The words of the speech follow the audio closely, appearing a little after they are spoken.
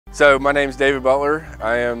So my name's David Butler.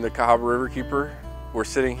 I am the Cahaba Riverkeeper. We're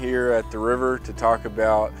sitting here at the river to talk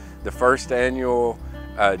about the first annual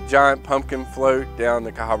giant pumpkin float down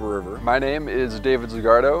the Cahaba River. My name is David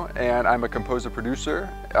Zagardo and I'm a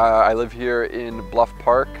composer-producer. I live here in Bluff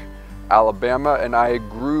Park, Alabama, and I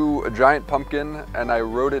grew a giant pumpkin and I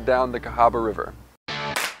rode it down the Cahaba River.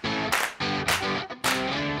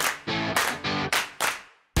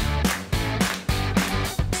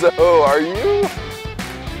 So, are you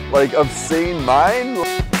like of sane mind?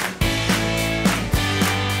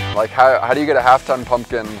 Like how do you get a half-ton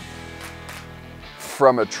pumpkin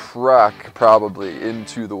from a truck probably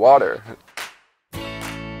into the water?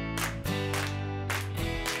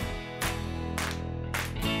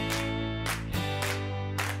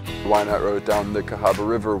 Why not row it down the Cahaba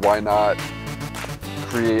River? Why not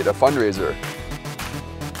create a fundraiser?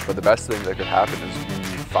 But the best thing that could happen is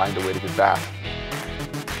we find a way to get back.